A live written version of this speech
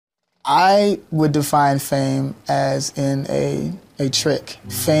I would define fame as in a trick.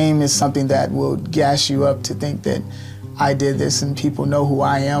 Fame is something that will gas you up to think that I did this and people know who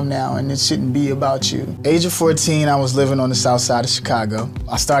I am now and it shouldn't be about you. Age of 14, I was living on the south side of Chicago.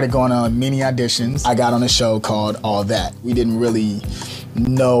 I started going on mini auditions. I got on a show called All That. We didn't really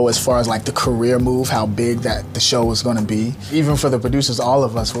know as far as like the career move, how big that the show was gonna be. Even for the producers, all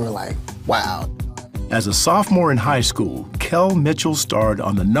of us were like, wow. As a sophomore in high school, Kel Mitchell starred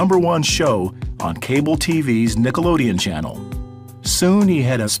on the #1 show on cable TV's Nickelodeon channel. Soon he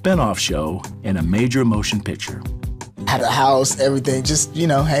had a spin-off show and a major motion picture. Had a house, everything, just, you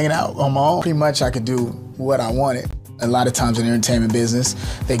know, hanging out on my own. Pretty much I could do what I wanted. A lot of times in the entertainment business,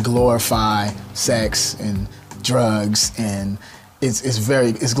 they glorify sex and drugs, and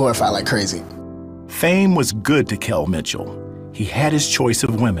it's glorified like crazy. Fame was good to Kel Mitchell. He had his choice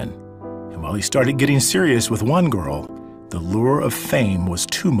of women. And while he started getting serious with one girl, the lure of fame was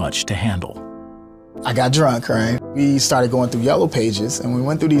too much to handle. I got drunk, right? We started going through yellow pages, and when we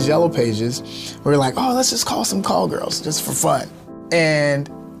went through these yellow pages, we were like, oh, let's just call some call girls, just for fun. And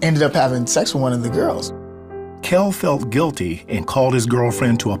ended up having sex with one of the girls. Kel felt guilty and called his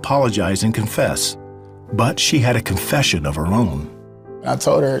girlfriend to apologize and confess. But she had a confession of her own. I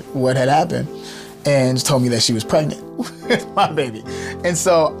told her what had happened, and she told me that she was pregnant with my baby. And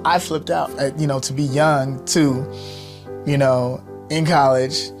so I flipped out, you know, to be young, too, you know, in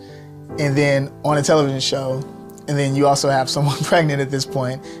college, and then on a television show, and then you also have someone pregnant at this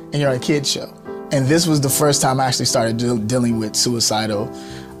point, and you're on a kid's show. And this was the first time I actually started dealing with suicidal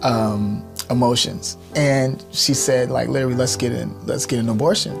emotions. And she said, like, literally, let's get an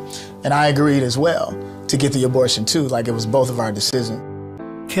abortion. And I agreed as well to get the abortion too, like it was both of our decisions.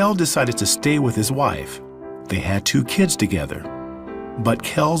 Kel decided to stay with his wife. They had 2 kids together. But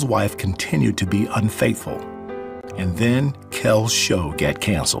Kel's wife continued to be unfaithful. And then Kel's show got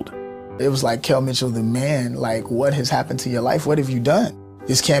canceled. It was like, Kel Mitchell, the man, like, what has happened to your life? What have you done?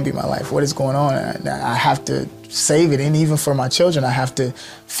 This can't be my life. What is going on? I have to save it. And even for my children, I have to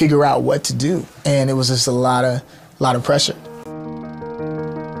figure out what to do. And it was just a lot of pressure.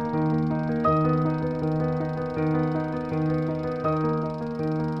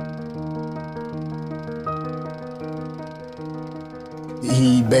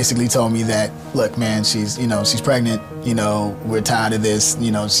 He basically told me that, look, man, she's pregnant, you know, we're tired of this,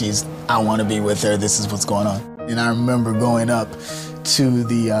 you know, I want to be with her, this is what's going on. And I remember going up to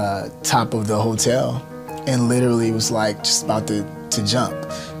the top of the hotel and literally was like just about to jump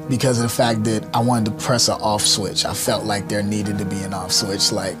because of the fact that I wanted to press an off switch. I felt like there needed to be an off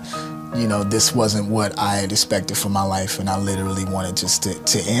switch, like, you know, this wasn't what I had expected for my life, and I literally wanted just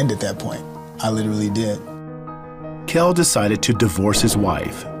to end at that point. I literally did. Kel decided to divorce his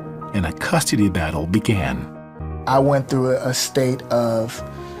wife, and a custody battle began. I went through a state of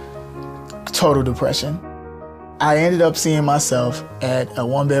total depression. I ended up seeing myself at a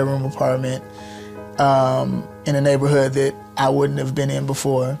 1-bedroom apartment in a neighborhood that I wouldn't have been in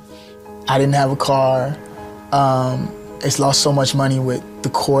before. I didn't have a car. It's lost so much money with the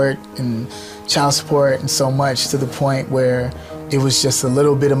court and child support and so much to the point where it was just a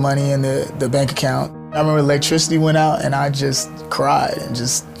little bit of money in the bank account. I remember electricity went out and I just cried and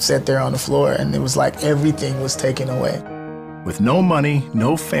just sat there on the floor, and it was like everything was taken away. With no money,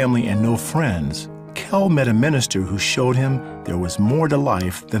 no family, and no friends, Kel met a minister who showed him there was more to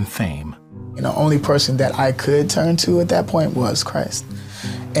life than fame. And the only person that I could turn to at that point was Christ.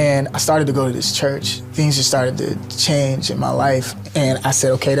 And I started to go to this church. Things just started to change in my life. And I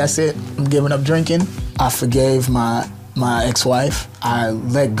said, okay, that's it. I'm giving up drinking. I forgave my ex-wife. I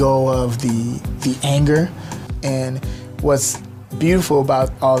let go of the anger. And what's beautiful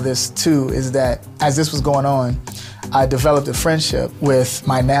about all this too is that as this was going on, I developed a friendship with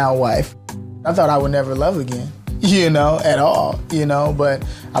my now wife. I thought I would never love again, you know, at all, you know, but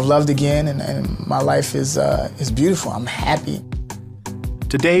I've loved again, and my life is beautiful. I'm happy.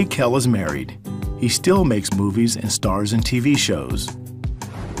 Today, Kel is married. He still makes movies and stars in TV shows.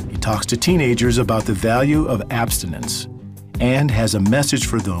 He talks to teenagers about the value of abstinence and has a message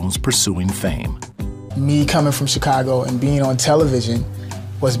for those pursuing fame. Me coming from Chicago and being on television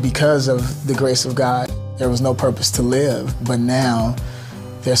was because of the grace of God. There was no purpose to live, but now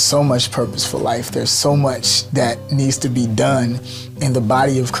there's so much purpose for life. There's so much that needs to be done in the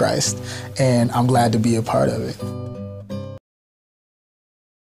body of Christ, and I'm glad to be a part of it.